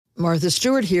Martha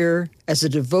Stewart here. As a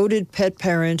devoted pet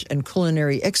parent and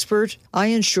culinary expert, I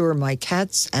ensure my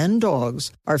cats and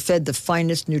dogs are fed the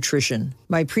finest nutrition.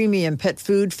 My premium pet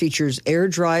food features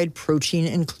air-dried protein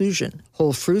inclusion,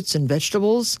 whole fruits and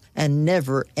vegetables, and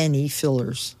never any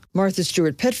fillers. Martha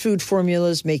Stewart pet food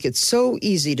formulas make it so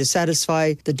easy to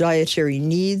satisfy the dietary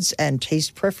needs and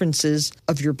taste preferences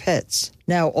of your pets.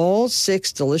 Now all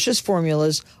 6 delicious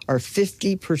formulas are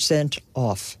 50%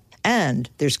 off. And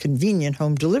there's convenient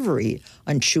home delivery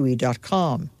on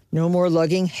Chewy.com. No more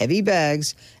lugging heavy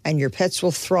bags, and your pets will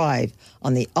thrive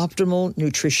on the optimal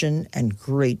nutrition and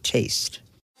great taste.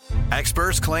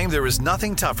 Experts claim there is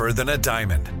nothing tougher than a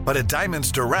diamond. But at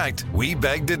Diamonds Direct, we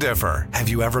beg to differ. Have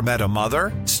you ever met a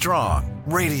mother? Strong,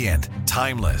 radiant,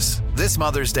 timeless. This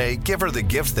Mother's Day, give her the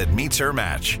gift that meets her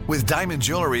match. With diamond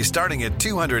jewelry starting at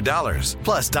 $200.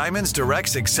 Plus Diamonds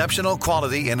Direct's exceptional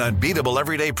quality and unbeatable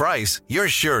everyday price, you're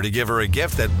sure to give her a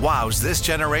gift that wows this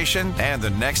generation and the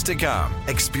next to come.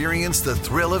 Experience the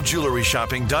thrill of jewelry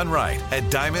shopping done right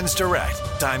at Diamonds Direct.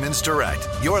 Diamonds Direct.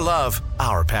 Your love,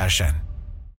 our passion.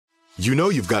 You know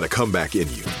you've got a comeback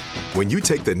in you. When you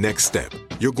take the next step,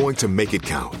 you're going to make it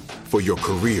count. For your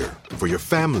career, for your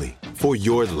family, for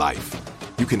your life.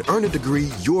 You can earn a degree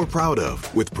you're proud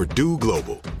of with Purdue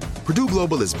Global. Purdue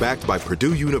Global is backed by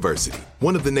Purdue University,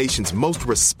 one of the nation's most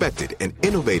respected and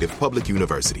innovative public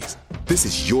universities. This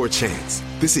is your chance.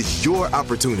 This is your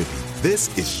opportunity.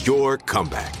 This is your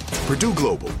comeback. Purdue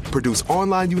Global, Purdue's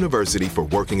online university for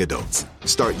working adults.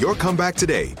 Start your comeback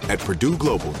today at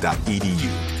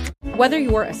purdueglobal.edu. Whether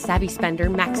you're a savvy spender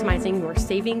maximizing your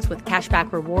savings with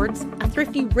cashback rewards, a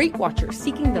thrifty rate watcher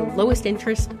seeking the lowest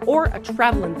interest, or a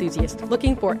travel enthusiast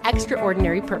looking for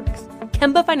extraordinary perks,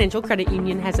 Kemba Financial Credit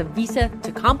Union has a visa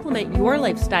to complement your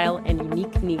lifestyle and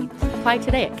unique needs. Apply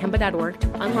today at Kemba.org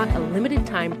to unlock a limited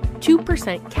time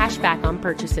 2% cash back on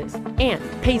purchases and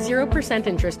pay 0%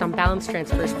 interest on balance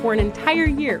transfers for an entire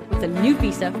year with a new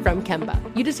visa from Kemba.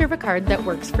 You deserve a card that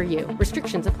works for you.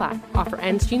 Restrictions apply. Offer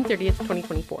ends June 30th,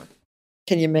 2024.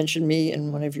 Can you mention me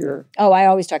in one of your... Oh, I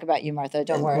always talk about you, Martha.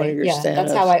 Don't worry. One of your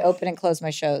stand-ups. That's how I open and close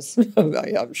my shows.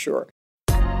 Yeah, I'm sure.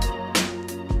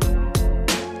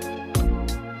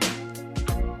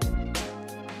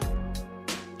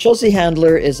 Chelsea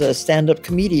Handler is a stand-up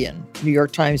comedian, New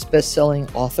York Times best-selling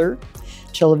author,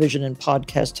 television and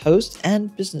podcast host, and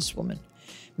businesswoman.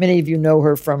 Many of you know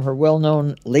her from her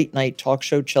well-known late-night talk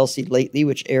show, Chelsea Lately,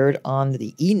 which aired on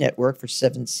the E! Network for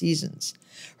 7 seasons.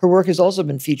 Her work has also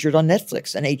been featured on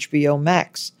Netflix and HBO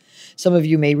Max. Some of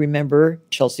you may remember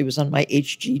Chelsea was on my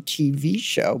HGTV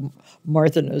show,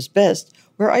 Martha Knows Best,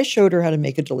 where I showed her how to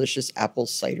make a delicious apple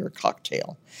cider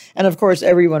cocktail. And of course,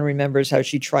 everyone remembers how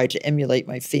she tried to emulate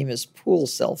my famous pool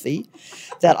selfie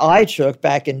that I took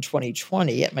back in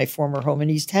 2020 at my former home in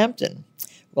East Hampton.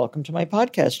 Welcome to my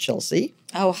podcast, Chelsea.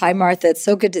 Oh, hi, Martha. It's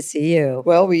so good to see you.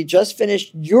 Well, we just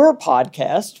finished your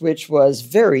podcast, which was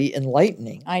very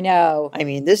enlightening. I know. I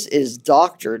mean, this is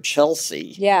Dr.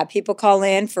 Chelsea. Yeah, people call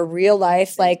in for real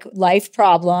life, like life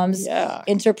problems,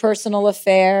 interpersonal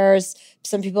affairs.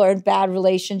 Some people are in bad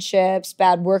relationships,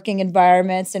 bad working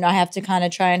environments, and I have to kind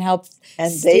of try and help steer them.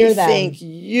 And they think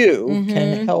you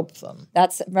can help them.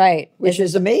 That's right. Which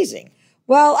is amazing.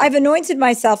 Well, I've anointed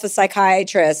myself a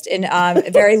psychiatrist in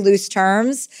very loose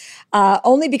terms,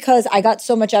 only because I got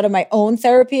so much out of my own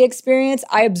therapy experience.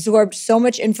 I absorbed so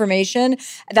much information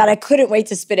that I couldn't wait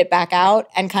to spit it back out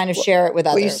and kind of share it with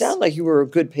others. Well, you sound like you were a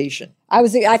good patient. I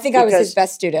think I was his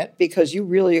best student. Because you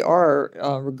really are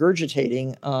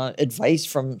regurgitating advice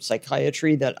from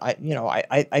psychiatry that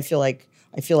I feel like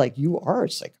you are a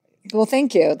psychiatrist. Well,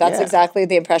 thank you. That's exactly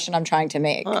the impression I'm trying to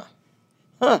make.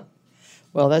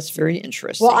 Well, that's very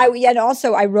interesting. Well, and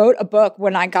also I wrote a book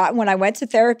when I went to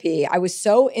therapy. I was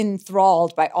so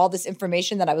enthralled by all this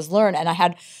information that I was learning, and I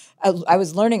had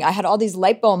all these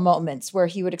light bulb moments where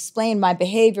he would explain my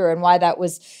behavior and why that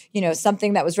was,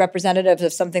 something that was representative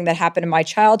of something that happened in my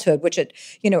childhood, which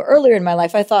earlier in my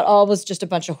life, I thought, it was just a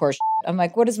bunch of horse shit. I'm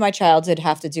like, what does my childhood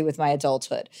have to do with my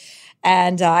adulthood?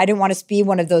 And I didn't want to be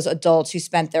one of those adults who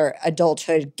spent their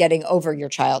adulthood getting over your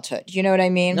childhood. You know what I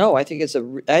mean? No, I think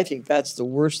that's the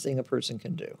worst thing a person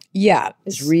can do. Yeah.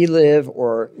 Is relive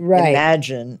or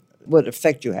imagine what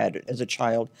effect you had as a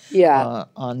child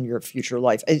on your future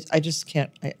life. I just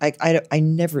can't, I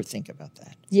never think about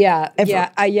that. Yeah.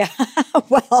 Ever. Yeah.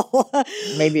 Well,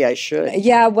 maybe I should.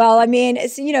 Yeah. Well, I mean,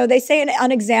 it's, they say an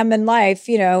unexamined life,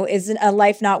 is a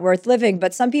life not worth living,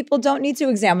 but some people don't need to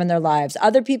examine their lives.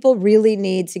 Other people really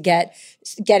need to get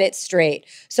it straight.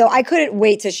 So I couldn't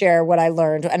wait to share what I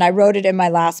learned. And I wrote it in my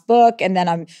last book, and then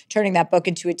I'm turning that book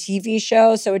into a TV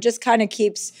show. So it just kind of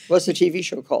keeps. What's the TV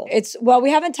show called?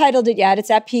 We haven't titled titled it yet. It's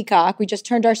at Peacock. We just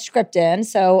turned our script in.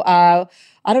 So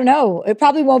I don't know. It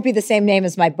probably won't be the same name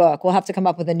as my book. We'll have to come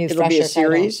up with a new, It'll be a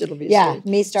series. Title. It'll be a series.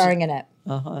 Me starring in it.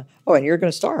 Uh-huh. Oh, and you're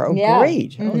going to star. Oh, Yeah.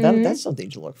 great. Oh, that's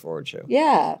something to look forward to.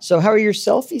 Yeah. So how are your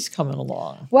selfies coming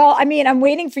along? Well, I mean, I'm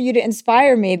waiting for you to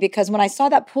inspire me because when I saw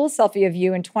that pool selfie of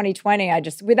you in 2020,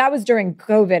 that was during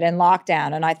COVID and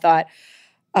lockdown. And I thought,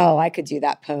 oh, I could do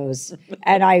that pose.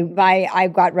 And I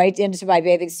got right into my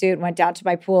bathing suit, went down to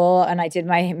my pool, and I did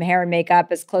my hair and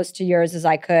makeup as close to yours as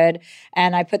I could.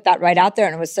 And I put that right out there,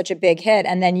 and it was such a big hit.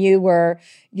 And then you were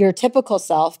your typical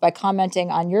self by commenting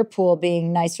on your pool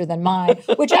being nicer than mine,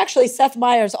 which actually Seth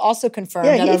Meyers also confirmed.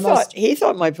 Yeah, he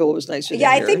thought my pool was nicer than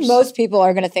yours. I think most people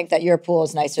are going to think that your pool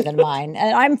is nicer than mine.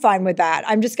 And I'm fine with that.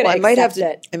 I'm just going to accept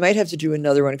it. I might have to do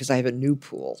another one because I have a new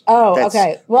pool. Oh,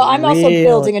 okay. Well, I'm also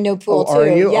building a new pool too. Are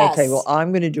you? Yes. Okay, well,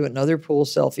 I'm going to do another pool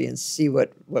selfie and see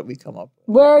what we come up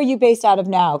with. Where are you based out of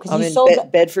now? Because I'm you in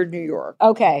sold Bedford, New York.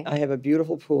 Okay. I have a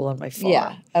beautiful pool on my farm.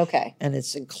 Yeah. Okay. And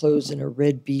it's enclosed in a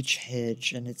red beech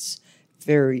hedge, and it's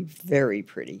very, very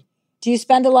pretty. Do you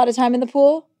spend a lot of time in the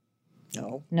pool?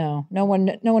 No. No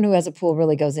one who has a pool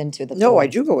really goes into the pool. No, I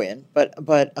do go in, but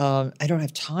I don't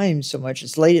have time so much.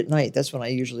 It's late at night. That's when I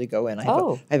usually go in. I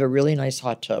have a really nice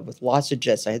hot tub with lots of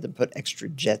jets. I had to put extra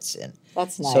jets in.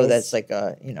 That's nice. So that's like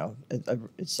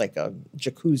it's like a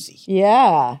jacuzzi.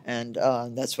 Yeah. And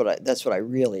that's what I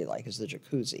really like is the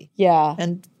jacuzzi. Yeah.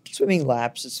 And swimming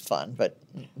laps is fun, but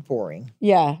boring.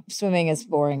 Yeah, swimming is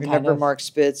boring. Remember Mark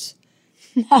Spitz?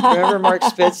 Remember Mark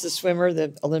Spitz, the swimmer,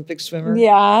 the Olympic swimmer?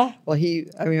 Yeah. Well,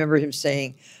 I remember him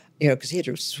saying, because he had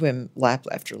to swim lap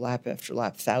after lap after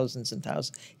lap, thousands and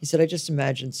thousands. He said, I just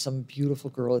imagined some beautiful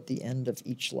girl at the end of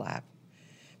each lap.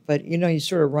 But, you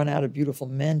sort of run out of beautiful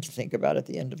men to think about at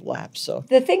the end of laps. So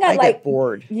the thing I get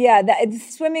bored. Yeah,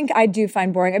 swimming I do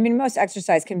find boring. I mean, most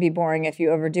exercise can be boring if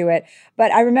you overdo it.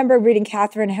 But I remember reading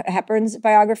Katharine Hepburn's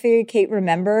biography, Kate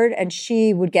Remembered, and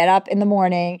she would get up in the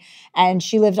morning and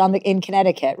she lived in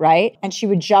Connecticut, right? And she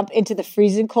would jump into the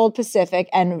freezing cold Pacific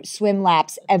and swim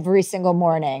laps every single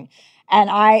morning.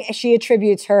 And she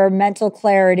attributes her mental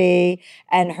clarity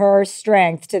and her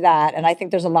strength to that. And I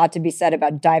think there's a lot to be said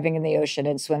about diving in the ocean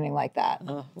and swimming like that.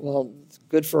 Well,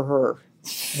 good for her.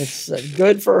 It's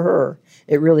good for her.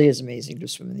 It really is amazing to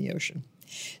swim in the ocean.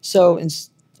 So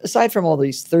aside from all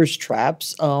these thirst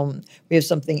traps, we have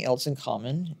something else in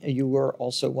common. You were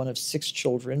also one of 6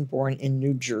 children born in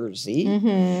New Jersey,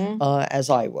 as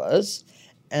I was.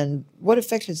 And what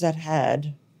effect has that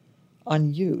had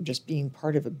on you, just being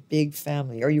part of a big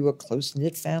family? Are you a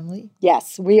close-knit family?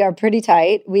 Yes, we are pretty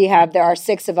tight. There are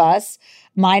 6 of us,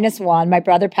 minus 1. My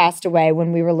brother passed away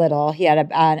when we were little. He had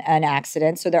an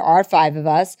accident. So there are 5 of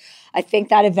us. I think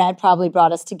that event probably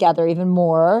brought us together even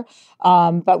more.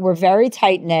 But we're very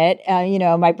tight-knit.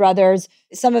 My brothers,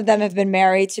 some of them have been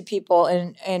married to people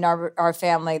in our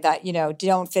family that,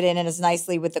 don't fit in as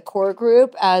nicely with the core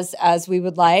group as we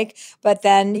would like. But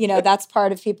then, that's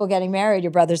part of people getting married,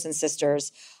 your brothers and sisters.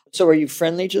 So are you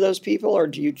friendly to those people, or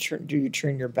do you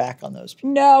turn your back on those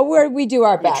people? No, we do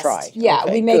our best. Try. Yeah,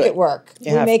 okay, we make it work.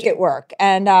 It work.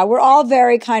 And we're all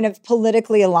very kind of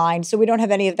politically aligned, so we don't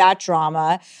have any of that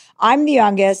drama. I'm the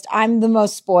youngest. I'm the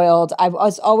most spoiled. I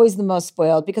was always the most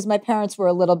spoiled because my parents were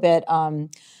a little bit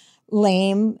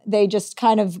lame. They just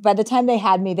kind of, by the time they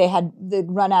had me,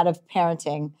 they'd run out of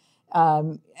parenting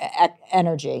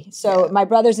energy. So my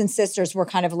brothers and sisters were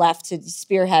kind of left to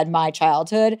spearhead my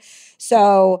childhood.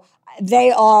 So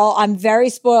I'm very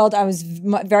spoiled. I was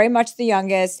very much the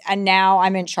youngest, and now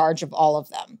I'm in charge of all of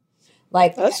them.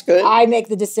 Like, that's good. I make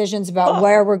the decisions about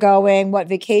where we're going, what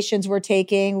vacations we're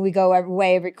taking. We go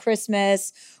away every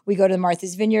Christmas. We go to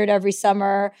Martha's Vineyard every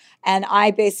summer. And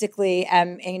I basically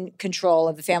am in control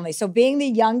of the family. So being the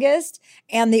youngest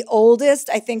and the oldest,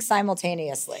 I think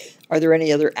simultaneously. Are there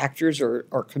any other actors or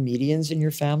comedians in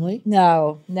your family?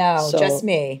 No, just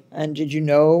me. And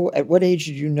at what age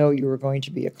did you know you were going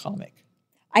to be a comic?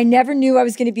 I never knew I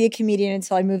was going to be a comedian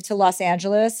until I moved to Los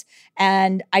Angeles.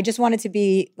 And I just wanted to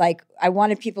be I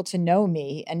wanted people to know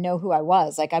me and know who I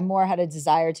was. I more had a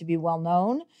desire to be well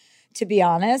known, to be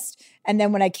honest. And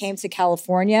then when I came to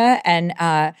California and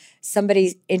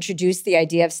somebody introduced the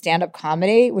idea of stand-up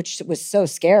comedy, which was so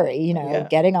scary,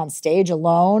 getting on stage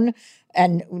alone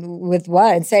and with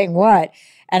what and saying what.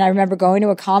 And I remember going to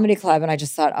a comedy club and I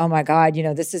just thought, oh my God,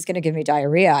 this is going to give me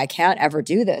diarrhea. I can't ever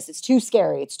do this. It's too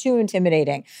scary. It's too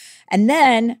intimidating. And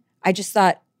then I just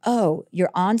thought, oh,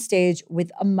 you're on stage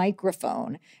with a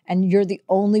microphone and you're the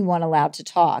only one allowed to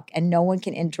talk and no one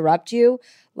can interrupt you.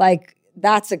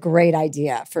 That's a great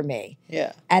idea for me.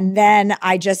 Yeah. And then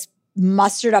I just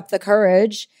mustered up the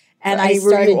courage And I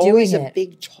started were you always doing a it.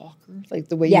 big talker, like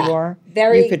the way Yeah, you are?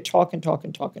 very- You could talk and talk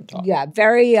and talk and talk. Yeah,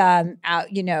 very out,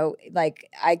 like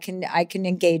I can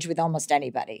engage with almost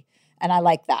anybody. And I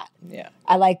like that. Yeah.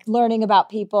 I like learning about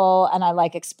people and I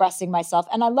like expressing myself.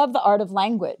 And I love the art of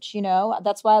language,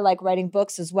 That's why I like writing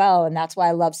books as well. And that's why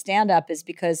I love stand-up, is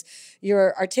because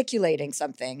you're articulating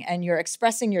something and you're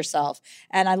expressing yourself.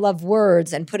 And I love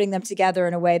words and putting them together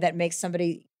in a way that makes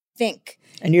somebody think.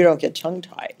 And you don't get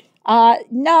tongue-tied.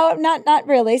 No, not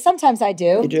really. Sometimes I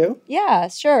do. You do? Yeah,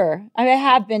 sure. I mean, I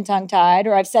have been tongue-tied,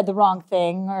 or I've said the wrong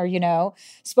thing, or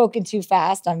spoken too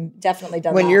fast. I'm definitely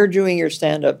done When that. you're doing your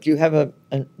stand-up, do you have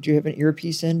an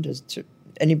earpiece in? Does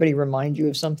anybody remind you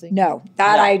of something? No,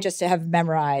 that I just have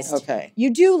memorized. Okay.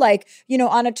 You do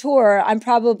on a tour, I'm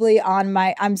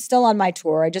still on my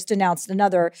tour. I just announced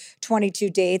another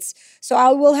 22 dates. So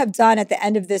I will have done at the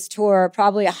end of this tour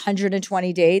probably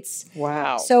 120 dates.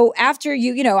 Wow. So after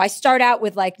I start out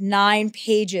with 9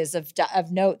 pages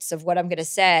of notes of what I'm going to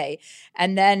say.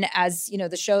 And then as,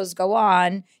 the shows go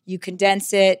on, you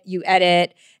condense it, you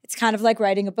edit. It's kind of like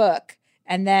writing a book.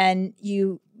 And then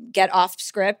you get off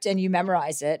script and you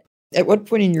memorize it. At what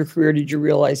point in your career did you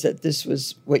realize that this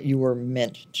was what you were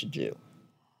meant to do?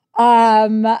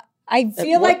 I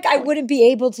feel like I wouldn't be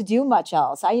able to do much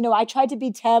else. I tried to be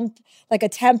a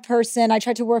temp person. I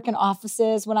tried to work in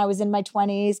offices when I was in my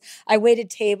 20s. I waited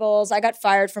tables. I got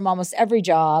fired from almost every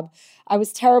job. I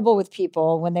was terrible with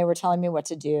people when they were telling me what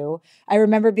to do. I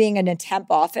remember being in a temp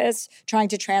office trying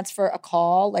to transfer a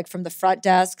call from the front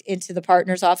desk into the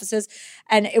partners' offices.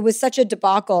 And it was such a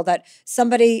debacle that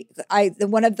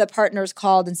one of the partners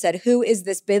called and said, "Who is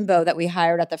this bimbo that we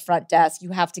hired at the front desk?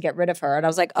 You have to get rid of her." And I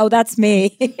was like, "Oh, that's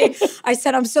me." I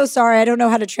said, "I'm so sorry. I don't know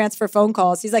how to transfer phone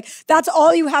calls." He's like, "That's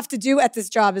all you have to do at this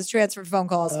job is transfer phone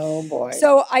calls." Oh, boy.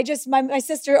 So my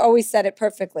sister always said it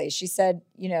perfectly. She said,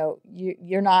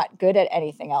 you're not good at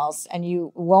anything else and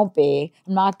you won't be.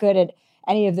 I'm not good at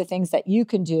any of the things that you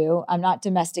can do. I'm not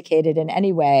domesticated in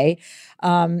any way.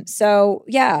 So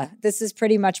yeah, this is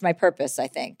pretty much my purpose, I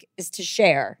think, is to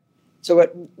share. So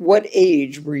at what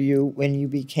age were you when you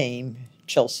became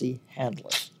Chelsea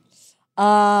Handler?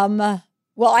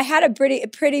 Well, I had a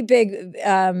pretty big,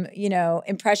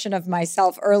 impression of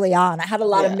myself early on. I had a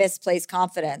lot of misplaced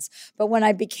confidence. But when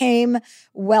I became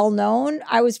well-known,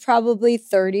 I was probably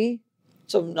 30.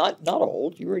 So not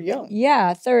old. You were young.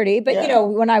 Yeah, 30. But,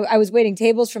 when I was waiting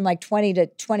tables from 20 to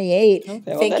 28,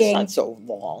 Okay, that's not so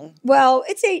long. Well,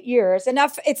 it's 8 years.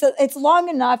 Enough. It's long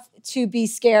enough to be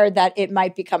scared that it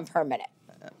might become permanent.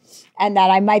 And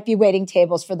that I might be waiting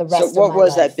tables for the rest of my life. So what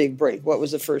was that big break? What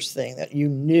was the first thing that you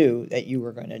knew that you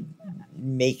were going to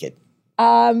make it?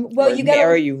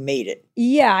 You made it.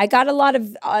 Yeah, I got a lot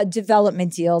of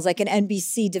development deals, like an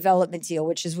NBC development deal,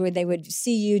 which is where they would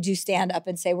see you do stand-up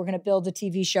and say, "We're going to build a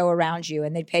TV show around you,"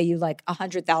 and they'd pay you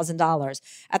 $100,000.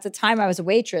 At the time, I was a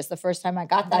waitress. The first time I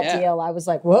got that deal, I was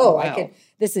like, "Whoa, wow.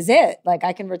 This is it.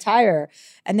 I can retire."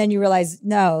 And then you realize,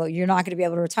 no, you're not going to be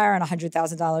able to retire on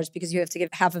 $100,000 because you have to give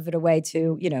half of it away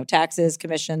to, taxes,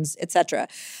 commissions, etc.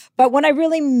 But when I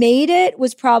really made it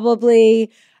was probably.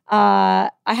 I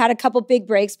had a couple big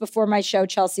breaks before my show,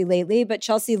 Chelsea Lately, but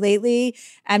Chelsea Lately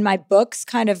and my books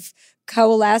kind of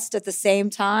coalesced at the same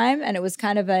time. And it was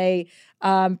kind of a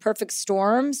perfect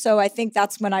storm. So I think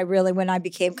that's when I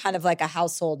became kind of like a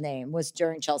household name, was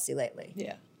during Chelsea Lately.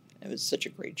 Yeah. It was such a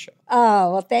great show.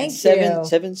 Oh, well, thank you.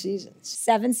 7 seasons.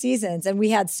 7 seasons. And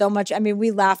we had so much. I mean,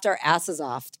 we laughed our asses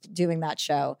off doing that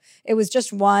show. It was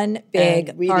just one big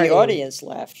and party. The audience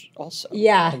laughed also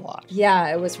a lot. Yeah,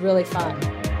 it was really fun.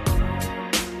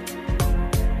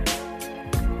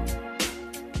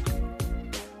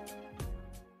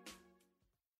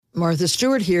 Martha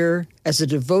Stewart here. As a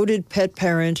devoted pet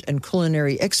parent and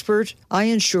culinary expert, I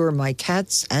ensure my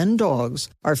cats and dogs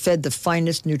are fed the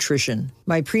finest nutrition.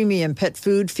 My premium pet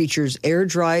food features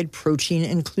air-dried protein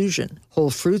inclusion, whole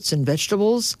fruits and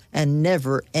vegetables, and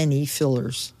never any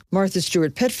fillers. Martha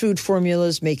Stewart pet food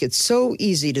formulas make it so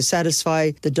easy to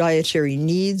satisfy the dietary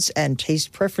needs and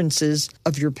taste preferences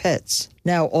of your pets.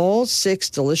 Now all 6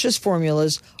 delicious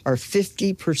formulas are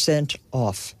 50%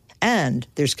 off. And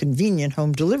there's convenient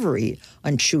home delivery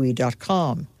on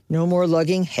Chewy.com. No more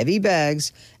lugging heavy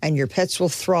bags, and your pets will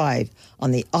thrive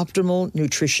on the optimal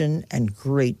nutrition and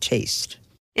great taste.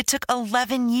 It took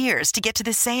 11 years to get to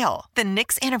this sale. The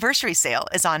Knix Anniversary Sale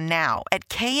is on now at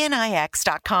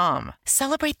KNIX.com.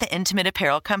 Celebrate the intimate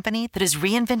apparel company that has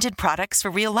reinvented products for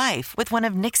real life with one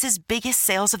of Knix's biggest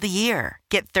sales of the year.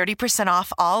 Get 30%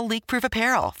 off all leak-proof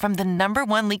apparel from the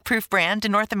 #1 leak-proof brand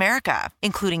in North America,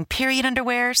 including period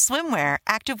underwear, swimwear,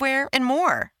 activewear, and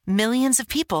more. Millions of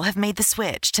people have made the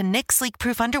switch to Knix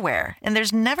leak-proof underwear, and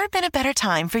there's never been a better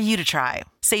time for you to try.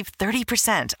 Save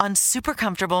 30% on super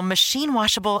comfortable,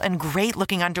 machine-washable, and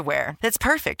great-looking underwear that's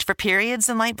perfect for periods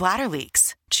and light bladder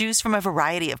leaks. Choose from a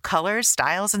variety of colors,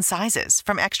 styles, and sizes,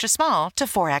 from extra small to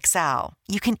 4XL.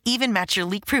 You can even match your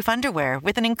leak-proof underwear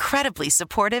with an incredibly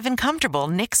supportive and comfortable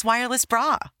Knix wireless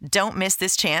bra. Don't miss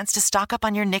this chance to stock up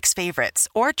on your Knix favorites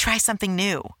or try something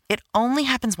new. It only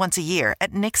happens once a year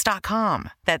at Knix.com.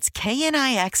 That's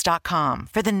KNIX.com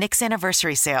for the Knix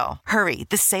anniversary sale. Hurry,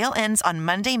 the sale ends on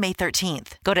Monday, May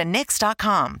 13th. Go to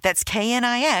Knix.com. That's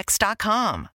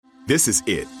KNIX.com. This is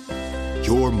it.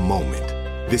 Your moment.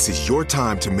 This is your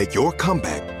time to make your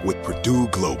comeback with Purdue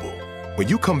Global. When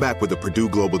you come back with a Purdue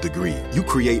Global degree, you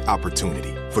create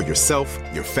opportunity for yourself,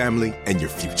 your family, and your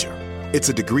future. It's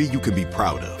a degree you can be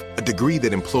proud of, a degree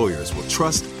that employers will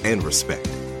trust and respect.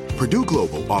 Purdue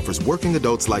Global offers working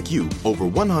adults like you over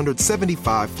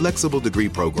 175 flexible degree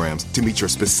programs to meet your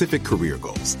specific career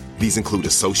goals. These include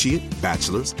associate,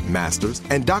 bachelor's, master's,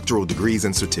 and doctoral degrees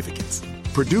and certificates.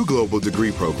 Purdue Global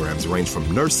degree programs range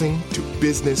from nursing to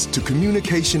business to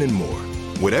communication and more.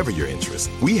 Whatever your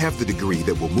interest, we have the degree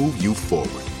that will move you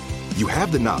forward. You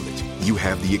have the knowledge, you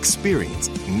have the experience.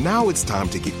 Now it's time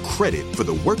to get credit for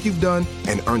the work you've done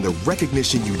and earn the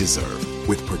recognition you deserve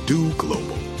with Purdue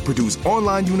Global, Purdue's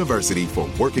online university for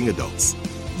working adults.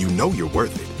 You know you're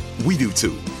worth it. We do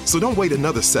too. So don't wait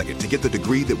another second to get the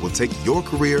degree that will take your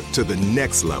career to the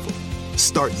next level.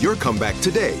 Start your comeback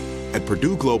today at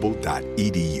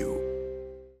purdueglobal.edu.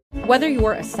 Whether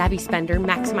you're a savvy spender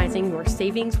maximizing your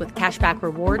savings with cashback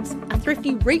rewards, a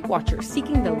thrifty rate watcher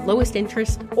seeking the lowest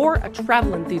interest, or a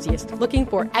travel enthusiast looking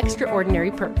for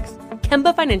extraordinary perks,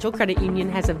 Kemba Financial Credit Union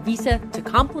has a visa to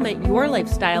complement your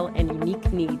lifestyle and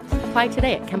unique needs. Apply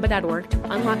today at Kemba.org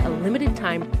to unlock a limited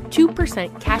time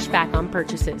 2% cash back on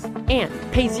purchases and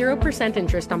pay 0%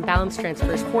 interest on balance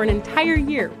transfers for an entire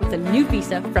year with a new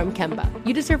visa from Kemba.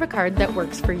 You deserve a card that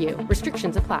works for you.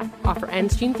 Restrictions apply. Offer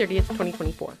ends June 30th,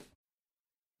 2024.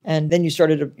 And then you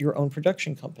started your own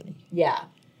production company. Yeah.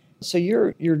 So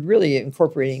you're really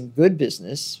incorporating good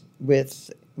business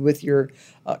with your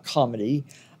comedy.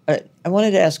 I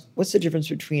wanted to ask, what's the difference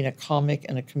between a comic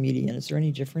and a comedian? Is there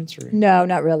any difference? Or No,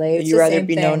 not really. would you rather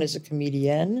be known as a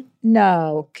comedian?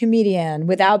 No, comedian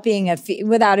without being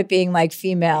without it being like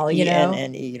female. You know,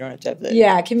 E-N-N-E. You don't have to have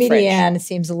the comedian French.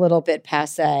 seems a little bit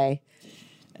passé.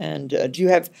 And do you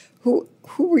have who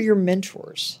were your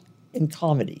mentors in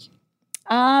comedy?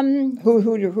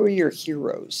 Who are your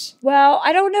heroes? Well,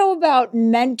 I don't know about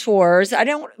mentors. I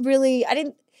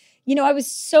was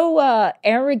so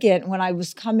arrogant when I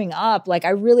was coming up. Like, I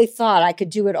really thought I could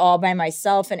do it all by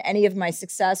myself, and any of my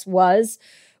success was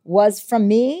from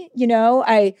me. You know,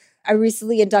 I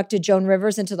recently inducted Joan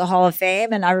Rivers into the Hall of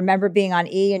Fame, and I remember being on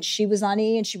E, and she was on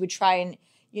E, and she would try and,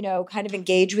 you know, kind of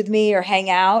engage with me or hang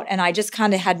out, and I just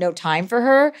kind of had no time for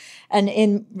her.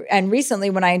 And recently,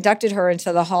 when I inducted her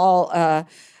into the Hall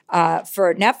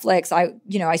for Netflix,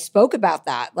 I spoke about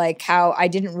that, like how I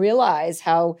didn't realize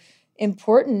how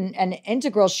important and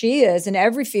integral she is in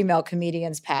every female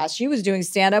comedian's past. She was doing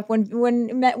stand-up when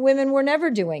women were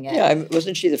never doing it. Yeah,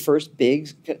 wasn't she the first big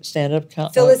stand-up?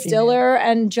 Phyllis Diller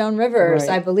and Joan Rivers,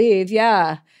 right. I believe,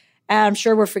 yeah. And I'm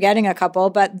sure we're forgetting a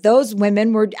couple, but those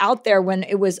women were out there when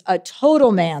it was a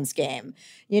total man's game,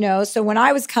 you know? So when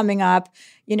I was coming up,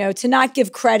 you know, to not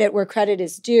give credit where credit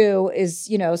is due is,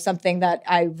 you know, something that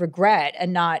I regret,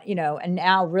 and not, you know, and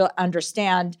now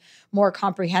understand more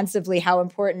comprehensively how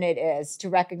important it is to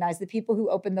recognize the people who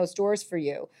opened those doors for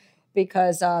you,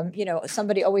 because, you know,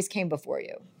 somebody always came before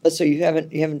you. So you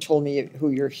haven't told me who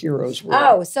your heroes were.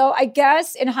 Oh, so I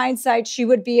guess in hindsight, she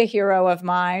would be a hero of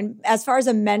mine. As far as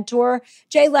a mentor,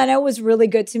 Jay Leno was really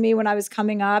good to me when I was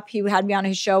coming up. He had me on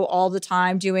his show all the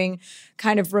time doing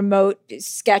kind of remote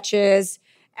sketches.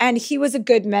 And he was a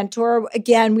good mentor.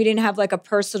 Again, we didn't have like a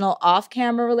personal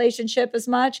off-camera relationship as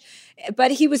much,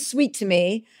 but he was sweet to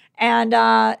me. And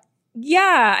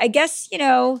yeah, I guess, you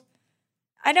know,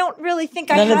 I don't really think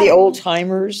None of the old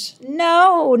timers?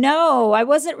 No, I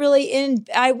wasn't really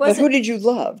But who did you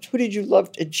love?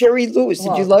 Jerry Lewis.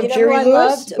 Did you love Jerry I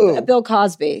Lewis? loved? Bill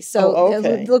Cosby. So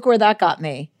okay. Look where that got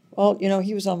me. Well, you know,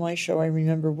 he was on my show. I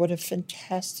remember what a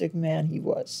fantastic man he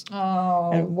was. Oh.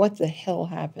 And what the hell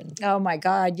happened? Oh, my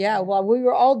God. Yeah. Well, we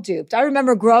were all duped. I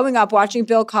remember growing up watching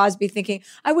Bill Cosby thinking,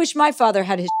 I wish my father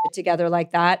had his shit together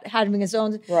like that, having his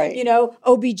own, right. you know,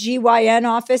 OBGYN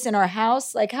office in our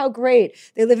house. Like, how great.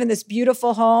 They live in this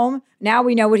beautiful home. Now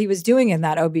we know what he was doing in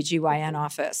that OBGYN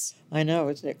office. I know,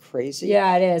 isn't it crazy?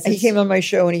 Yeah, it is. And he came on my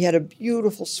show and he had a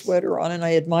beautiful sweater on, and I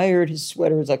admired his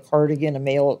sweater. It was a cardigan, a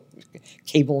male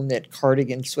cable knit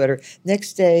cardigan sweater.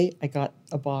 Next day, I got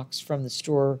a box from the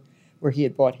store where he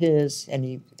had bought his, and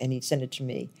he sent it to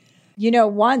me. You know,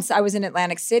 once I was in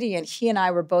Atlantic City and he and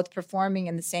I were both performing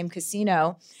in the same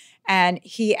casino. And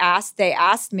they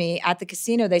asked me at the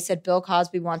casino, they said, Bill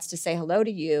Cosby wants to say hello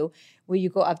to you. Will you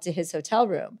go up to his hotel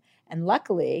room? And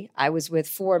luckily, I was with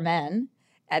 4 men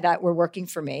that were working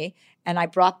for me. And I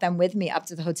brought them with me up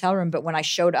to the hotel room. But when I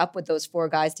showed up with those 4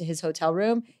 guys to his hotel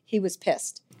room, he was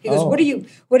pissed. He goes, what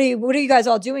are you guys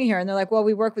all doing here? And they're like, well,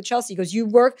 we work with Chelsea. He goes, you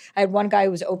work? I had one guy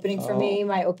who was opening for me,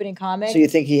 my opening comic. So you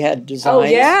think he had designs? Oh,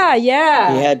 yeah.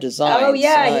 He had designs. Oh,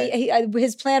 yeah.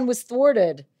 His plan was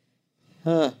thwarted.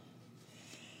 Huh.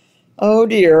 Oh,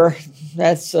 dear.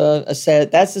 That's a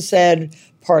sad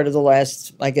part of the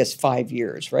last, I guess, 5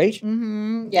 years, right?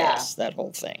 Mm-hmm. Yeah. Yes, that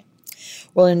whole thing.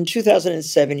 Well, in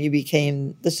 2007, you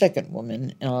became the second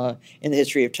woman in the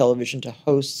history of television to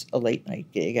host a late-night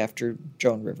gig after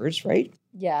Joan Rivers, right?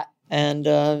 Yeah.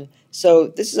 And so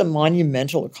this is a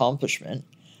monumental accomplishment.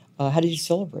 How did you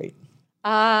celebrate?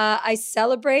 I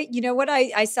celebrate, you know what?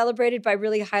 I celebrated by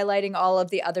really highlighting all of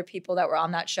the other people that were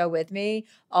on that show with me,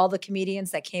 all the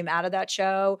comedians that came out of that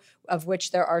show, of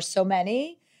which there are so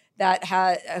many that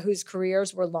whose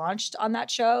careers were launched on that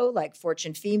show, like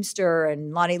Fortune Feimster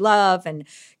and Lonnie Love, and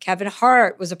Kevin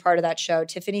Hart was a part of that show.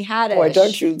 Tiffany Haddish. Boy,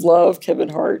 don't you love Kevin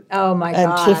Hart? Oh my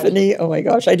God. And Tiffany. Oh my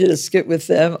gosh, I did a skit with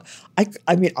them.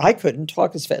 I mean, I couldn't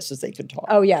talk as fast as they could talk.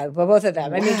 Oh yeah, well, both of them.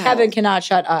 Wow. I mean, Kevin cannot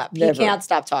shut up. Never. He can't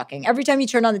stop talking. Every time you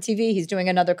turn on the TV, he's doing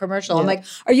another commercial. Yeah. I'm like,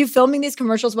 are you filming these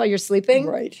commercials while you're sleeping?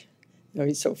 Right. No,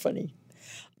 he's so funny.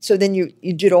 So then you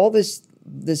did all this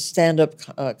stand-up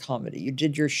comedy. You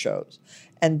did your shows.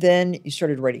 And then you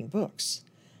started writing books.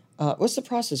 What's the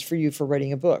process for you for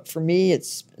writing a book? For me,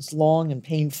 it's long and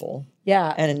painful.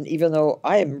 Yeah. And even though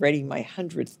I am writing my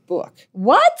 100th book.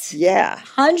 What? Yeah.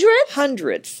 100th?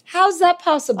 100th. How's that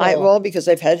possible? Well, because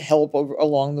I've had help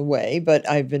along the way, but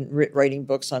I've been writing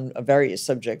books on various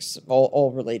subjects,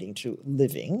 all relating to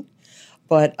living.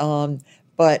 But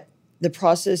the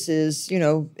process is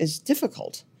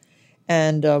difficult.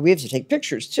 And we have to take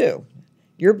pictures, too.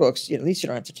 Your books, at least you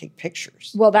don't have to take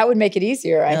pictures. Well, that would make it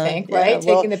easier, I think, right?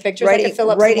 Well, taking the pictures, I can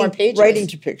fill up some more pages. Writing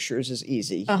to pictures is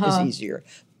easier.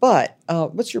 But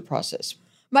what's your process?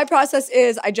 My process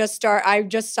is I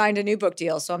just signed a new book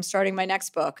deal, so I'm starting my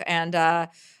next book. And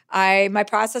my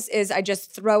process is I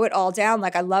just throw it all down.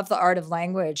 Like I love the art of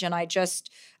language. And I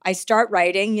start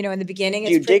writing, in the beginning.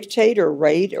 Do you dictate or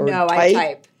write or No, type? I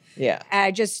type. Yeah. And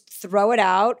I just throw it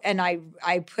out and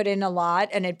I put in a lot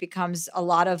and it becomes a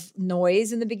lot of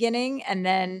noise in the beginning. And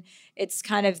then it's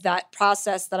kind of that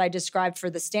process that I described for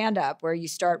the stand-up where you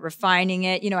start refining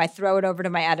it. I throw it over to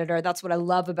my editor. That's what I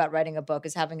love about writing a book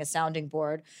is having a sounding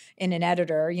board in an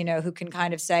editor, who can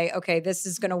kind of say, okay, this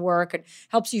is going to work and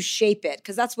helps you shape it.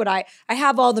 Because that's what I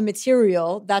have all the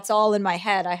material. That's all in my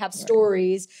head. I have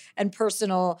stories and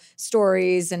personal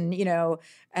stories and,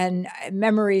 and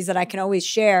memories that I can always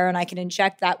share, and I can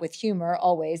inject that with humor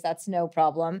always. That's no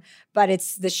problem. But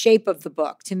it's the shape of the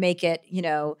book to make it,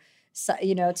 to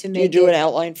make it. Do you do an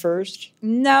outline first?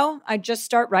 No, I just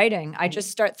start writing. I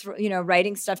just start,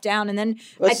 writing stuff down, and then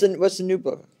what's the new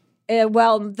book?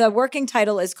 Well, the working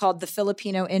title is called The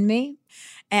Filipino in Me,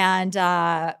 and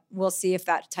we'll see if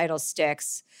that title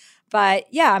sticks. But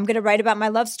yeah, I'm going to write about my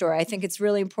love story. I think it's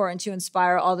really important to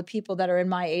inspire all the people that are in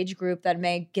my age group that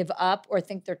may give up or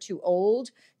think they're too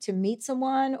old to meet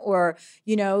someone, or,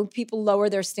 people lower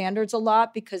their standards a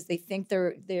lot because they think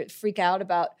they freak out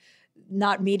about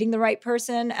not meeting the right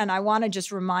person. And I want to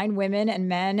just remind women and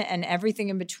men and everything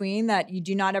in between that you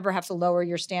do not ever have to lower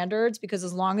your standards, because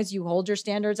as long as you hold your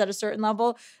standards at a certain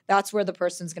level, that's where the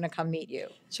person's going to come meet you.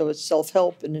 So it's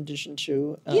self-help in addition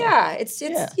to...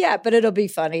 but it'll be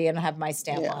funny and have my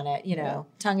stamp on it,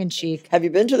 tongue in cheek. Have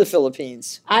you been to the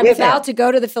Philippines? I'm about to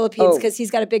go to the Philippines because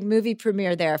he's got a big movie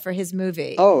premiere there for his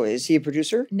movie. Oh, is he a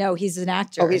producer? No, he's an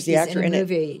actor. Oh, he's the actor in a it?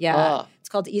 movie. Yeah. Ah. It's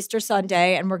called Easter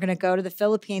Sunday, and we're going to go to the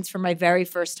Philippines for my very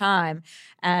first time.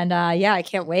 And I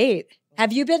can't wait.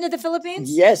 Have you been to the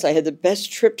Philippines? Yes, I had the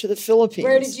best trip to the Philippines.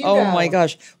 Where did you go? Oh my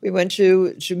gosh. We went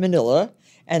to Manila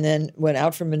and then went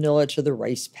out from Manila to the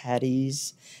rice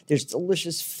paddies. There's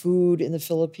delicious food in the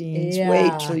Philippines. Yeah.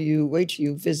 Wait till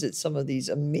you visit some of these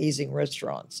amazing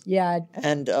restaurants. Yeah.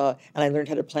 And I learned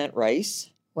how to plant rice.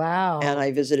 Wow. And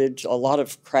I visited a lot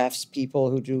of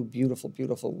craftspeople who do beautiful,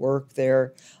 beautiful work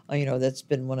there. That's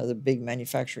been one of the big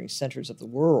manufacturing centers of the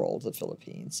world, the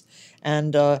Philippines.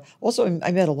 And also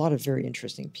I met a lot of very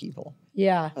interesting people.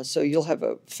 Yeah. So you'll have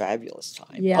a fabulous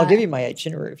time. Yeah. I'll give you my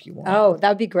itinerary if you want. Oh, that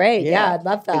would be great. Yeah, I'd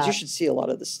love that. But you should see a lot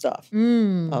of the stuff.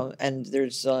 And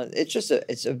there's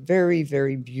it's a very,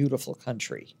 very beautiful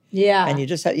country. Yeah. And you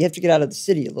have to get out of the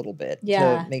city a little bit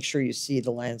Yeah. to make sure you see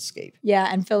the landscape. Yeah,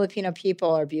 and Filipino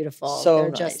people are beautiful. So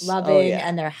they're nice. just Oh, loving yeah.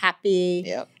 and they're happy.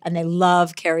 Yep. And they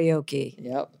love karaoke.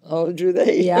 Yep. Oh, do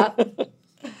they? Yeah.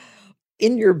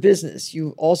 In your business,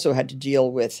 you also had to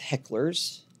deal with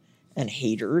hecklers and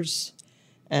haters.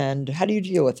 And how do you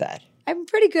deal with that? I'm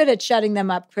pretty good at shutting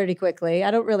them up pretty quickly.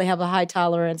 I don't really have a high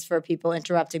tolerance for people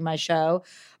interrupting my show.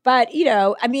 But, you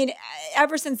know, I mean,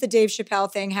 ever since the Dave Chappelle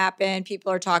thing happened,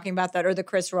 people are talking about that, or the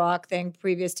Chris Rock thing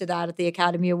previous to that at the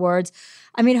Academy Awards.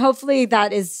 I mean, hopefully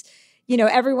that is, you know,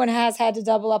 everyone has had to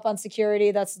double up on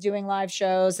security that's doing live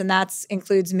shows, and that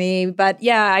includes me. But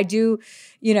yeah, I do,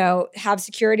 you know, have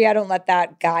security. I don't let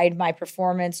that guide my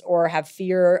performance or have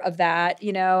fear of that.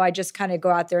 You know, I just kind of go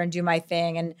out there and do my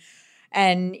thing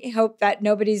and hope that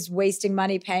nobody's wasting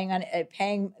money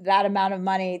paying that amount of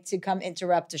money to come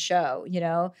interrupt a show. You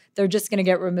know, they're just going to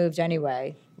get removed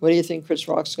anyway. What do you think Chris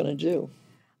Rock's going to do?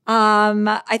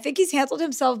 I think he's handled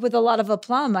himself with a lot of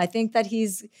aplomb. I think that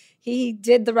he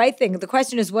did the right thing. The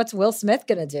question is, what's Will Smith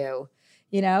going to do?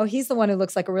 You know, he's the one who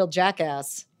looks like a real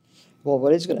jackass. Well,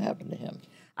 what is going to happen to him?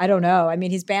 I don't know. I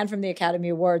mean, he's banned from the Academy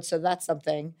Awards, so that's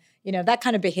something. You know, that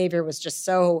kind of behavior was just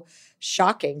so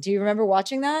shocking. Do you remember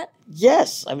watching that?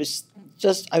 Yes, I was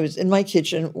in my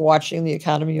kitchen watching the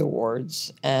Academy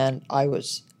Awards, and I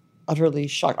was utterly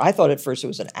shocked. I thought at first it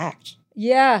was an act.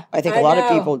 Yeah. I think a lot of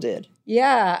people did.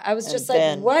 Yeah, I was just like,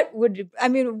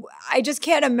 I just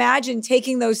can't imagine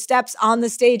taking those steps on the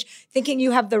stage, thinking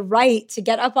you have the right to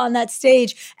get up on that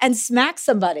stage and smack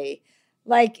somebody.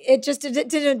 Like, it just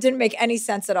didn't make any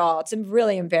sense at all. It's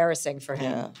really embarrassing for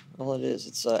him. Yeah, well, it is.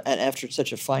 It's and after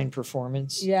such a fine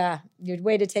performance. Yeah, you'd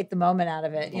way to take the moment out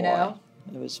of it, you know?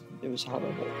 It was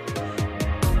horrible.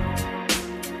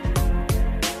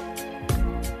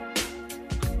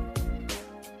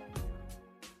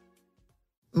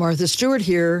 Martha Stewart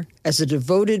here. As a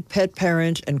devoted pet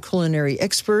parent and culinary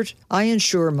expert, I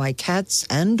ensure my cats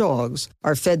and dogs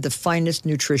are fed the finest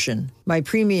nutrition. My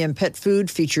premium pet food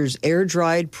features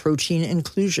air-dried protein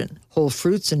inclusion, whole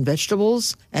fruits and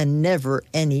vegetables, and never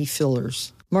any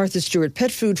fillers. Martha Stewart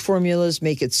pet food formulas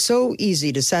make it so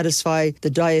easy to satisfy the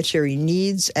dietary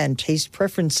needs and taste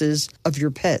preferences of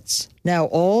your pets. Now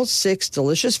all 6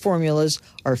 delicious formulas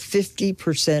are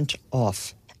 50%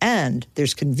 off. And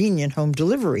there's convenient home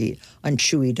delivery on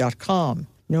Chewy.com.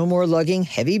 No more lugging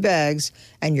heavy bags,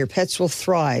 and your pets will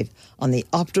thrive on the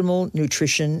optimal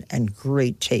nutrition and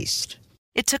great taste.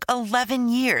 It took 11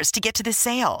 years to get to this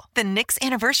sale. The Knix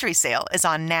Anniversary Sale is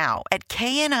on now at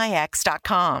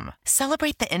KNIX.com.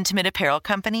 Celebrate the intimate apparel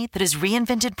company that has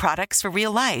reinvented products for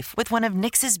real life with one of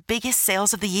Knix's biggest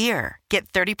sales of the year. Get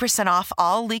 30% off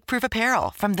all leak-proof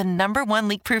apparel from the #1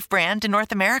 leak-proof brand in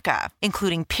North America,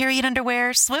 including period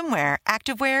underwear, swimwear,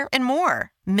 activewear, and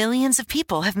more. Millions of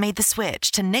people have made the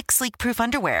switch to Knix leak-proof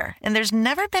underwear, and there's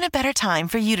never been a better time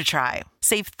for you to try.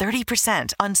 Save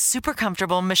 30% on super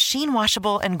comfortable,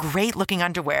 machine-washable, and great-looking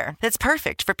underwear that's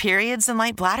perfect for periods and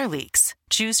light bladder leaks.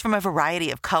 Choose from a variety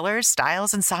of colors,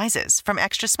 styles, and sizes, from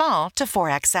extra small to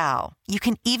 4XL. You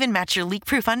can even match your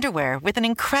leak-proof underwear with an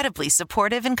incredibly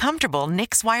supportive and comfortable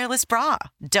Knix wireless bra.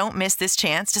 Don't miss this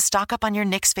chance to stock up on your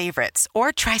Knix favorites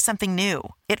or try something new.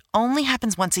 It only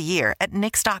happens once a year at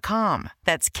Knix.com.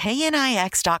 That's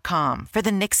KNIX.com for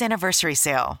the Knix Anniversary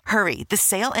Sale. Hurry, the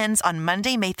sale ends on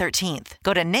Monday, May 13th.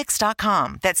 Go to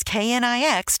Knix.com. That's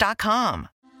KNIX.com.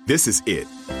 This is it.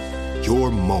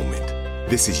 Your moment.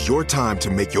 This is your time to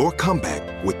make your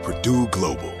comeback with Purdue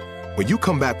Global. When you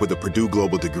come back with a Purdue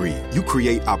Global degree, you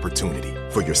create opportunity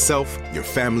for yourself, your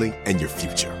family, and your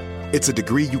future. It's a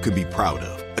degree you can be proud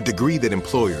of, a degree that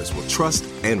employers will trust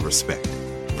and respect.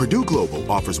 Purdue Global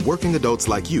offers working adults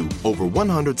like you over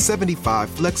 175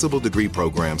 flexible degree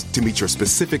programs to meet your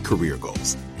specific career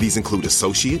goals. These include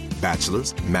associate,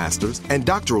 bachelor's, master's, and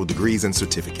doctoral degrees and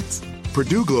certificates.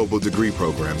 Purdue Global degree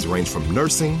programs range from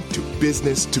nursing to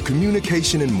business to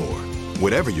communication and more.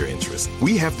 Whatever your interest,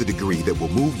 we have the degree that will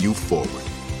move you forward.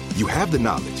 You have the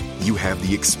knowledge, you have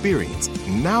the experience.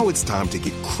 Now it's time to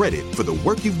get credit for the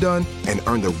work you've done and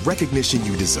earn the recognition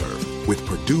you deserve with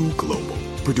Purdue Global,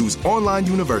 Purdue's online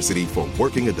university for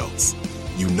working adults.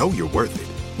 You know you're worth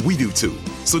it. We do too.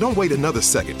 So don't wait another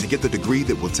second to get the degree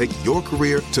that will take your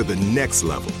career to the next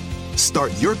level.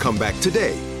 Start your comeback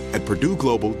today at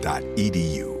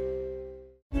purdueglobal.edu.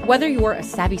 Whether you're a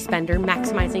savvy spender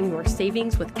maximizing your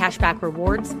savings with cashback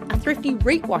rewards, a thrifty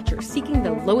rate watcher seeking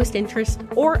the lowest interest,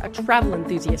 or a travel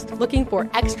enthusiast looking for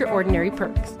extraordinary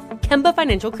perks, Kemba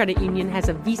Financial Credit Union has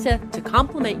a visa to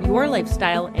complement your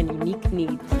lifestyle and unique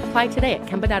needs. Apply today at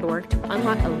Kemba.org to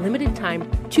unlock a limited-time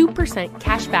 2%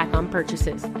 cash back on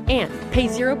purchases and pay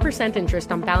 0% interest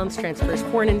on balance transfers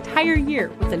for an entire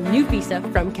year with a new visa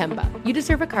from Kemba. You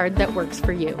deserve a card that works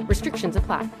for you. Restrictions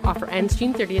apply. Offer ends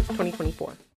June 30th,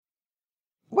 2024.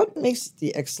 What makes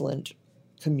the excellent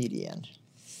comedian?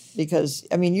 Because,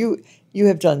 I mean, you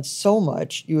have done so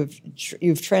much.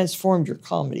 You've transformed your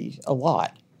comedy a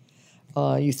lot.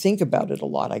 You think about it a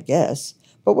lot, I guess.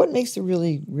 But what makes a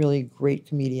really, really great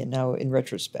comedian now in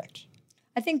retrospect?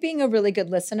 I think being a really good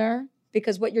listener,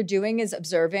 because what you're doing is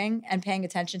observing and paying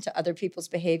attention to other people's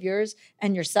behaviors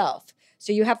and yourself.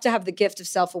 So you have to have the gift of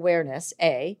self-awareness,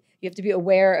 A. You have to be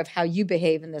aware of how you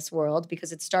behave in this world,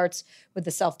 because it starts with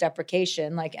the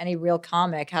self-deprecation. Like any real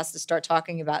comic has to start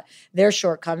talking about their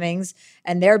shortcomings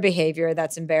and their behavior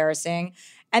that's embarrassing.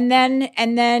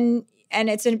 And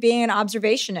it's in being an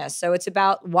observationist. So it's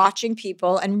about watching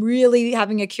people and really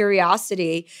having a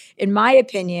curiosity, in my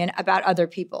opinion, about other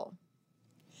people.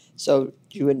 So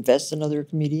do you invest in other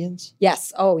comedians?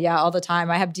 Yes. Oh, yeah, all the time.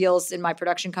 I have deals in my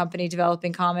production company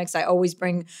developing comics. I always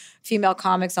bring female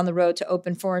comics on the road to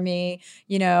open for me.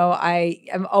 You know, I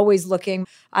am always looking.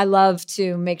 I love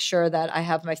to make sure that I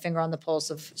have my finger on the pulse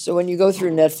of. So when you go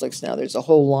through Netflix now, there's a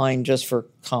whole line just for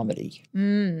comedy.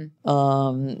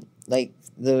 Like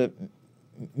the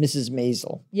Mrs.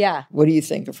 Maisel. Yeah. What do you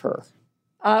think of her?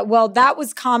 Well, that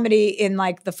was comedy in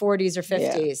like the 40s or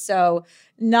 50s. Yeah. So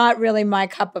not really my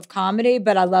cup of comedy,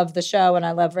 but I love the show and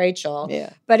I love Rachel.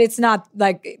 Yeah. But it's not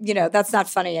like, you know, that's not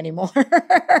funny anymore.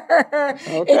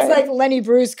 Okay. It's like Lenny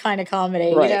Bruce kind of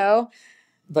comedy, right. You know?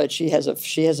 But she has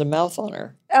a mouth on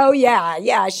her. Oh, yeah.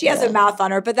 Yeah. She has a mouth on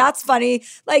her. But that's funny.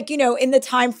 Like, you know, in the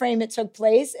time frame it took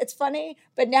place, it's funny.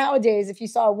 But nowadays, if you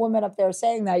saw a woman up there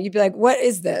saying that, you'd be like, what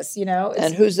is this? You know?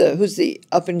 And who's the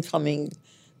up-and-coming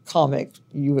comic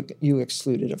you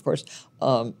excluded, of course,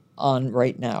 on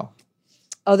right now?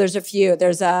 Oh, there's a few.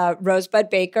 There's Rosebud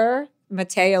Baker,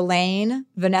 Mateo Lane,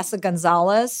 Vanessa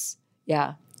Gonzalez.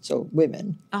 Yeah. So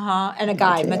women. And a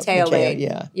guy, Mateo Lane.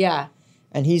 Yeah. Yeah.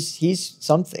 And he's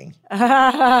something.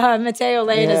 Mateo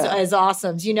Lane is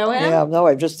awesome. Do you know him? Yeah, no,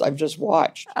 I've just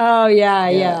watched. Oh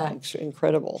yeah.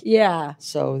 Incredible. Yeah.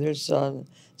 So there's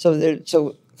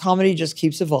so comedy just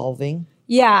keeps evolving.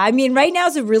 Yeah, I mean, right now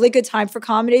is a really good time for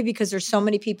comedy because there's so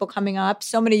many people coming up,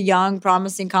 so many young,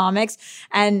 promising comics,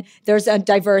 and there's a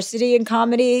diversity in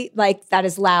comedy like that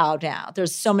is loud now.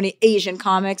 There's so many Asian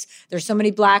comics, there's so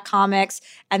many Black comics,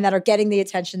 and that are getting the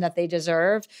attention that they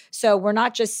deserve. So we're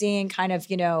not just seeing kind of,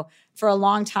 you know, for a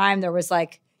long time there was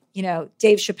like, you know,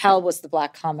 Dave Chappelle was the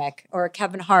Black comic or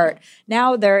Kevin Hart.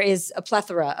 Now there is a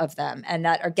plethora of them and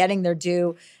that are getting their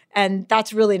due, and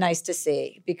that's really nice to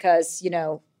see because, you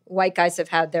know, white guys have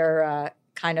had their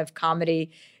kind of comedy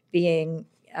being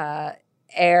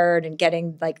aired and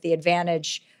getting like the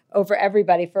advantage over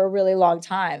everybody for a really long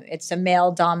time. It's a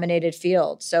male-dominated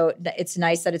field. So it's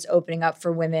nice that it's opening up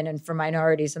for women and for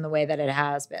minorities in the way that it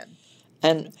has been.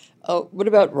 And what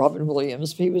about Robin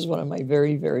Williams? He was one of my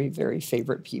very, very, very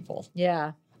favorite people.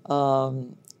 Yeah.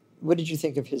 What did you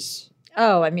think of his...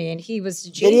 Oh, I mean, he was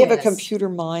a genius. Did he have a computer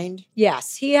mind?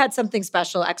 Yes, he had something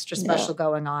special, extra special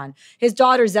going on. His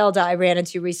daughter Zelda, I ran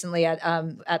into recently at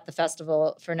the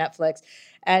festival for Netflix,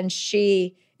 and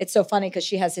it's so funny because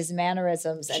she has his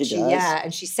mannerisms, and she does?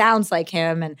 And she sounds like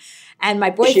him. And my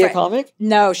boyfriend, is she a comic?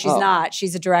 No, she's not.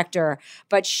 She's a director,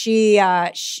 but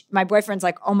my boyfriend's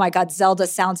like, oh my God, Zelda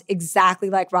sounds exactly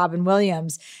like Robin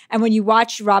Williams. And when you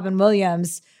watch Robin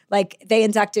Williams. Like, they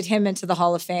inducted him into the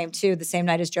Hall of Fame, too, the same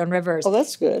night as Joan Rivers. Oh,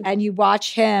 that's good. And you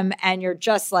watch him, and you're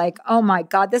just like, oh, my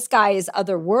God, this guy is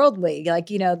otherworldly. Like,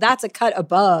 you know, that's a cut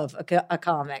above a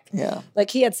comic. Yeah. Like,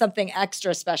 he had something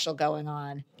extra special going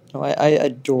on. Oh, I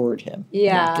adored him.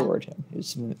 Yeah. I adored him. He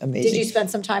was amazing. Did you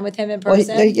spend some time with him in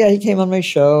person? Well, he came on my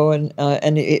show, and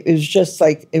it was just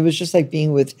like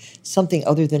being with something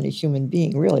other than a human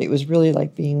being, really. It was really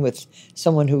like being with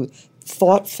someone who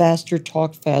thought faster,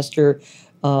 talked faster,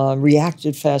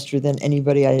 reacted faster than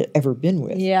anybody I had ever been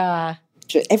with. Yeah.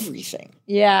 To everything.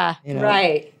 Yeah, you know?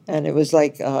 Right. And it was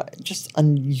like just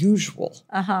unusual.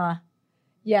 Uh-huh.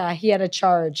 Yeah, he had a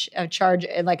charge,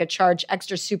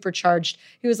 extra supercharged.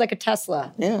 He was like a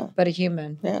Tesla, but a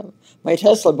human. Yeah. My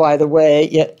Tesla, by the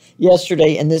way,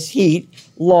 yesterday in this heat,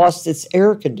 lost its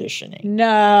air conditioning.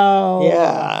 No.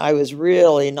 Yeah, I was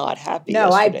really not happy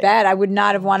yesterday. I bet. I would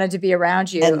not have wanted to be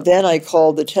around you. And then I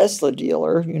called the Tesla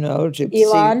dealer, you know, to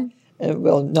Elon? See.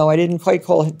 Well, no, I didn't quite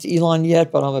call Elon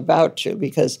yet, but I'm about to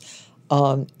because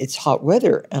it's hot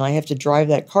weather and I have to drive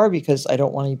that car because I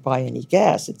don't want to buy any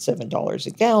gas. It's $7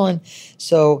 a gallon.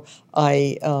 So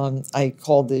I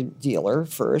called the dealer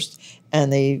first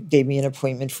and they gave me an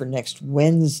appointment for next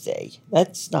Wednesday.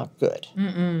 That's not good.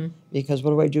 Because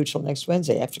what do I do till next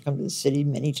Wednesday? I have to come to the city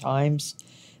many times.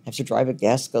 I have to drive a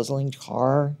gas guzzling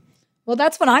car. Well,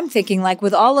 that's what I'm thinking. Like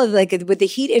with all of with the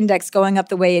heat index going up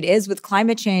the way it is with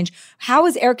climate change, how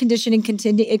is air conditioning going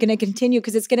to continue?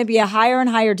 Because it's going to be a higher and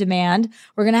higher demand.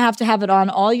 We're going to have it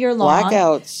on all year long.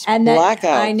 Blackouts.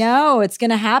 I know it's going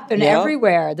to happen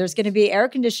everywhere. There's going to be air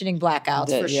conditioning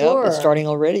blackouts for sure. It's starting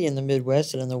already in the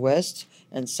Midwest and in the West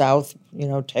and South.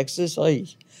 Texas.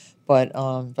 But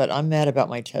I'm mad about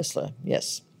my Tesla.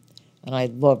 Yes. And I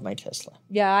love my Tesla.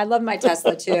 Yeah, I love my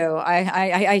Tesla too.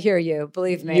 I hear you.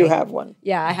 Believe me. You have one.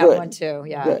 Yeah, I have one too.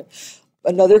 Yeah. Good.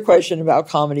 Another question about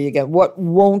comedy again. What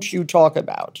won't you talk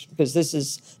about? Because this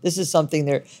is something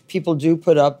that people do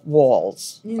put up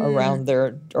walls around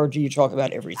there, or do you talk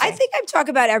about everything? I think I talk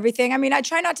about everything. I mean, I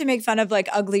try not to make fun of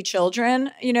ugly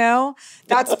children,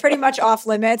 That's pretty much off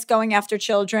limits, going after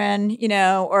children,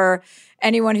 or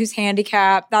anyone who's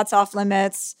handicapped, that's off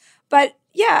limits. But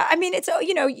yeah, I mean, it's,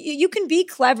 you can be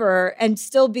clever and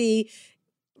still be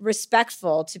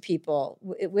respectful to people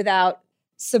without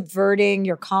subverting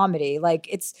your comedy.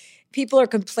 People are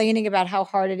complaining about how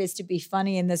hard it is to be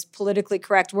funny in this politically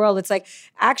correct world. It's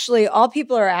actually, all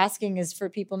people are asking is for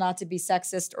people not to be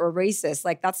sexist or racist.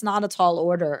 That's not a tall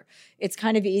order. It's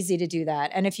kind of easy to do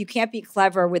that. And if you can't be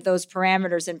clever with those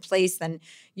parameters in place, then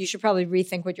you should probably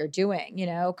rethink what you're doing.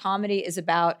 Comedy is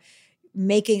about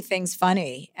making things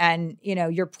funny and,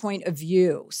 your point of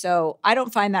view. So I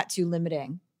don't find that too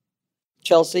limiting.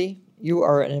 Chelsea, you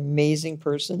are an amazing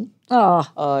person.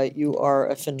 You are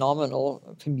a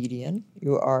phenomenal comedian.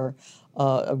 You are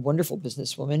a wonderful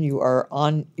businesswoman. You're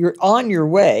on your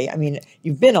way. I mean,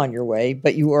 you've been on your way,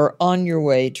 but you are on your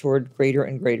way toward greater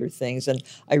and greater things. And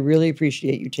I really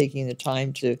appreciate you taking the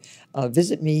time to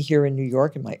visit me here in New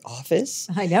York in my office.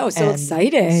 I know, so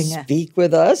exciting. Speak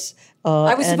with us.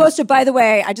 I was supposed to, by the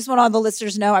way, I just want all the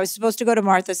listeners to know, I was supposed to go to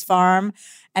Martha's Farm.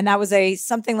 And that was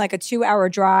something like a 2-hour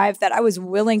drive that I was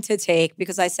willing to take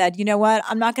because I said, you know what?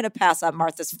 I'm not going to pass up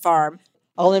Martha's Farm.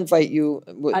 I'll invite you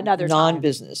another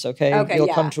non-business, okay? You'll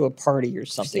come to a party or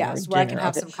something. Yes, or where I can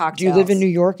have some cocktails. Do you live in New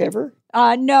York ever?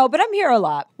 No, but I'm here a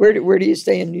lot. Where do you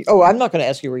stay in New York? Oh, I'm not going to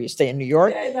ask you where you stay in New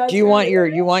York. Yeah, do you want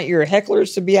your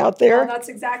hecklers to be out there? Well, that's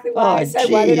exactly what I said.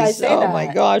 Why did I say that? Oh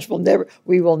my gosh,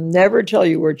 we will never tell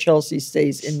you where Chelsea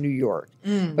stays in New York.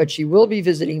 But she will be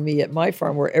visiting me at my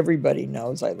farm where everybody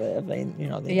knows I live. They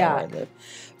know I live.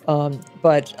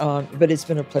 But it's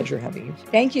been a pleasure having you.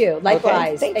 Thank you.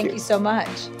 Likewise. Okay, thank you so much.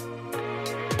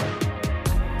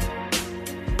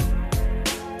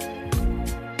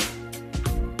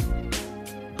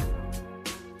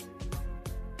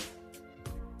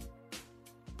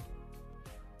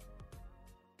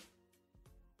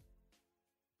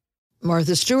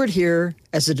 Martha Stewart here.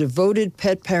 As a devoted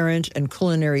pet parent and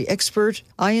culinary expert,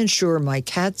 I ensure my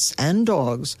cats and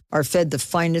dogs are fed the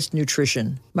finest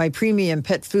nutrition. My premium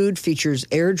pet food features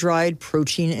air-dried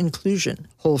protein inclusion,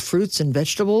 whole fruits and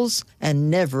vegetables, and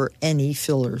never any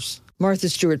fillers. Martha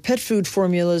Stewart pet food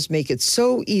formulas make it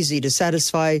so easy to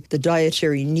satisfy the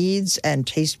dietary needs and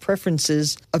taste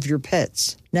preferences of your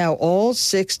pets. Now all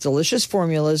 6 delicious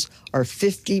formulas are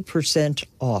 50%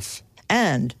 off.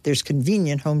 And there's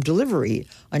convenient home delivery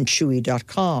on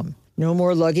Chewy.com. No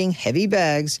more lugging heavy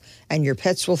bags, and your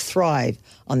pets will thrive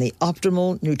on the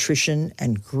optimal nutrition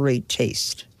and great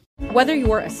taste. Whether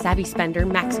you're a savvy spender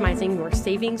maximizing your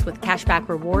savings with cashback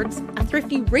rewards, a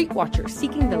thrifty rate watcher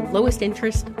seeking the lowest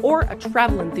interest, or a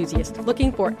travel enthusiast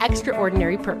looking for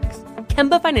extraordinary perks,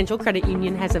 Kemba Financial Credit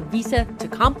Union has a visa to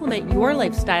complement your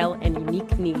lifestyle and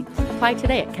unique needs. Apply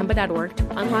today at Kemba.org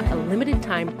to unlock a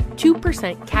limited-time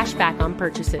 2% cash back on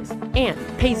purchases and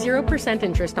pay 0%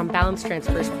 interest on balance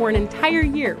transfers for an entire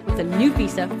year with a new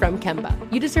visa from Kemba.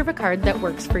 You deserve a card that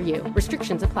works for you.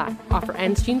 Restrictions apply. Offer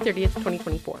ends June 30th,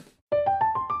 2024.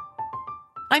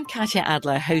 I'm Katya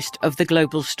Adler, host of The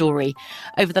Global Story.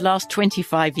 Over the last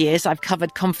 25 years, I've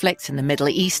covered conflicts in the Middle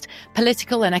East,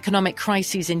 political and economic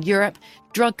crises in Europe,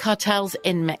 drug cartels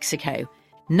in Mexico.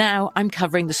 Now I'm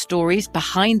covering the stories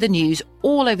behind the news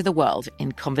all over the world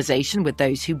in conversation with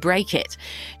those who break it.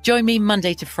 Join me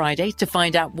Monday to Friday to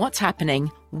find out what's happening,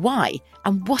 why,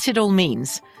 and what it all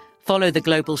means. Follow The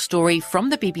Global Story from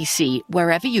the BBC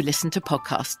wherever you listen to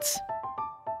podcasts.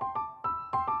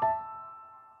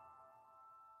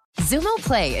 Xumo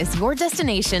Play is your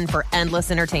destination for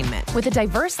endless entertainment. With a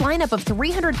diverse lineup of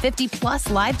 350 plus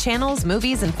live channels,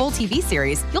 movies, and full TV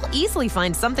series, you'll easily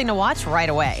find something to watch right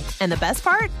away. And the best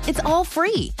part? It's all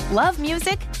free. Love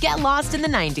music? Get lost in the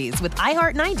 90s with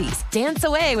iHeart 90s, dance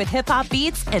away with hip-hop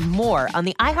beats, and more on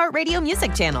the iHeartRadio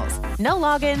music channels. No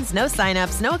logins, no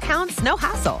signups, no accounts, no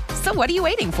hassle. So what are you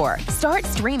waiting for? Start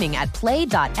streaming at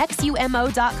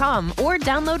play.xumo.com or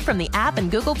download from the app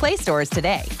and Google Play stores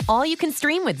today. All you can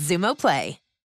stream with Xumo Play.